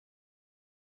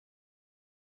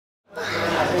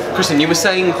Kristen, you were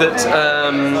saying that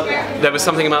there was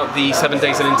something about the 7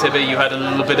 days in Intibia. You had a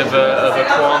little bit of a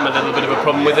qualm, a little bit of a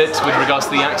problem with it with regards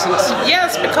to the accents?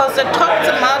 Yes, because they talked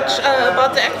so much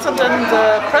about the accent in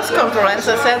the press conference.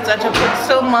 They said that they put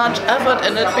so much effort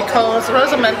in it because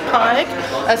Rosamund Pike,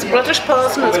 as a British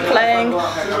person, is playing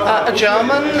a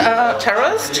German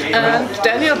terrorist, and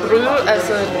Daniel Brühl, as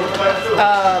a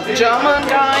German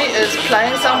guy, is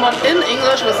playing someone in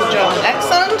English with a German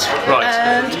accent. Right.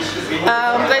 And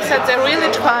they said they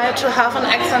really tried to have an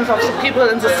accent of the people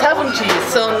in the 70s,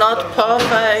 so not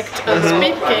perfect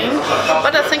speaking,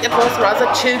 but I think it was rather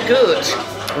too good.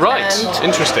 Right, And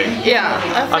interesting. yeah,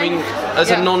 I mean,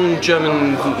 as a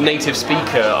non-German native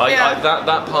speaker,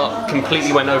 that part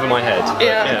completely went over my head.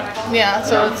 Yeah.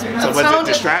 So it was it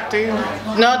distracting?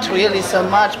 Not really so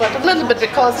much, but a little bit,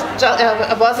 because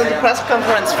I was in the press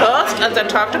conference first, and they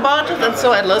talked about it, and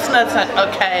so I listened and said,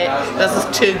 okay, this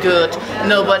is too good.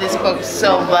 Nobody spoke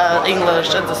so well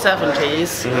English in the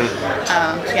 70s.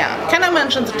 Can I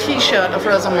mention the T-shirt of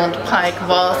Rosamund Pike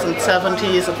was in the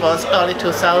 70s? It was early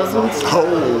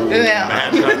 2000s.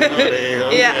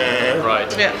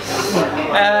 Right.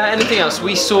 Anything else?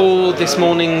 We saw this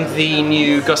morning the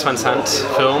new Gus Van Sant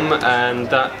film, and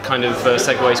that kind of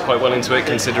segues quite well into it,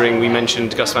 considering we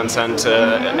mentioned Gus Van Sant,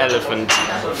 Elephant,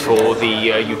 for the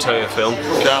Utøya film.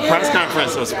 The press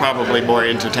conference was probably more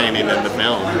entertaining than the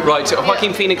film. Right. So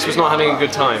Joaquin Phoenix was not having a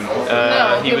good time.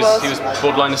 No, he was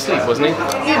borderline asleep, wasn't he?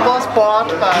 He was bored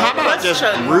by How about just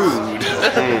rude?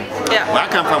 Yeah. Where I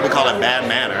come from, we call it bad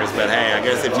manners, but hey, I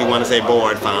guess if you want to say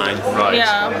bored, fine. Right.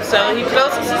 Yeah, so he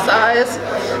closes his eyes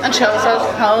and shows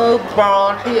us how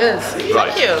bored he is.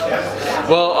 Right. Thank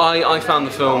you. Well, I found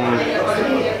the film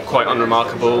quite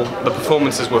unremarkable. The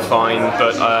performances were fine,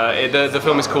 but the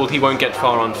film is called He Won't Get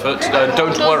Far on Foot.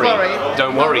 Don't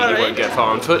worry, he won't get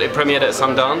far on foot. It premiered at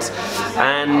Sundance,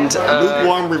 and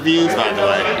lukewarm reviews, by the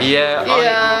way.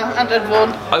 Yeah. And it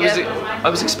won't. I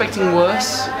was expecting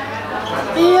worse.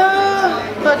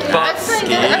 Yeah, but I think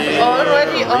I've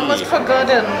already almost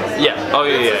forgotten. Yeah. Oh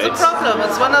yeah. It's the problem.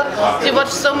 It's one of you watch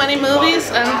so many movies,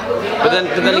 and but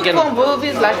then again,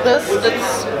 movies like this,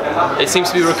 it seems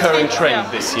to be a recurring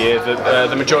trend this year that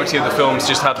the majority of the films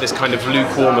just have this kind of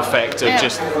lukewarm effect of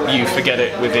just you forget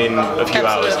it within a few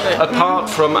hours. Apart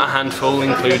from a handful,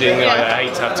 including I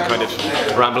hate to have to kind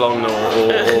of ramble on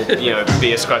or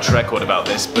be a scratch record about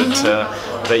this, but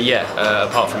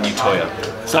apart from Utøya.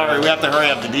 Sorry, we have to hurry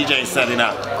up. The DJ's setting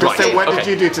up. Kristen, what did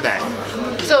you do today?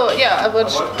 So I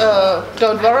watched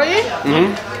Don't Worry.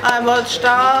 I watched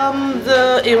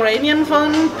the Iranian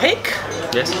one, Pig.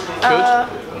 Yes.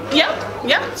 Good.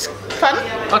 Yeah, it's fun.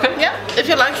 Okay. Yeah, if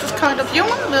you like this kind of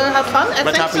humor, we'll have fun.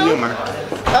 What type of humor?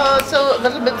 So a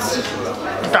little bit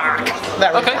dark.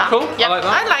 Very dark. Cool. Yeah, I like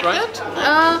that. I liked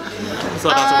it. So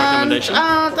that's a recommendation.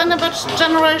 Then I watched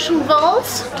Generation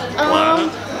Waltz.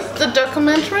 The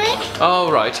documentary.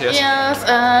 Oh right, yes. Yes,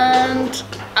 and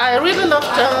I really loved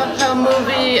her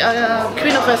movie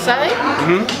Queen of Versailles.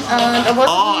 And I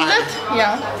wasn't in it.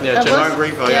 Yeah,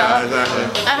 exactly.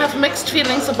 I have mixed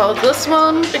feelings about this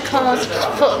one because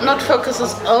it not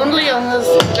focuses only on this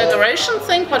generation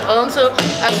thing, but also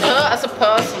as her as a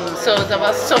person. So there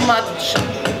was so much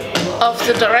of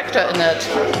the director in it,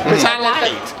 which I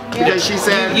liked. Because she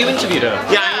said you interviewed her.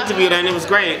 Yeah, I interviewed her and it was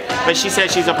great. But she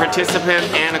said she's a participant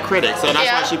and a critic, so that's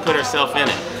why she put herself in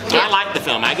it. I liked the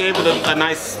film. I gave it a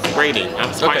nice rating. I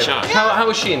was quite shocked. How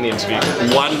was she in the interview?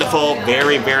 Wonderful,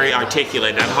 very, very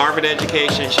articulate. That Harvard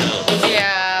education shows.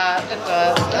 Yeah, it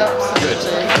does.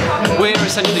 Absolutely. We're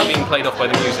essentially being played off by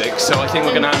the music, so I think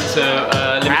we're going to have to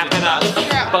limit it to that.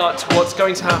 Yeah. But what's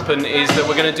going to happen is that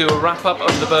we're going to do a wrap-up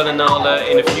of the Berlinale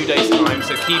in a few days' time,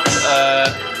 so keep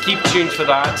tuned for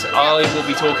that. I will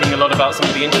be talking a lot about some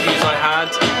of the interviews I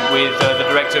had with the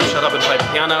director of Shut Up and Play the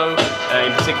Piano,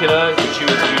 in particular, which you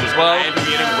interviewed as well. I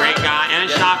interviewed him, great guy, and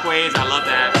Shockwaves, I love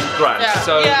that. Grand.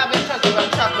 So, we talked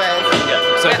about Shockwaves.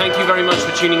 So thank you very much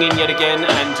for tuning in yet again,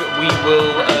 and we will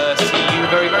see you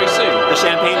very, very soon. The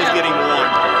champagne is getting warm.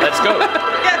 Let's go.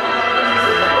 Yes.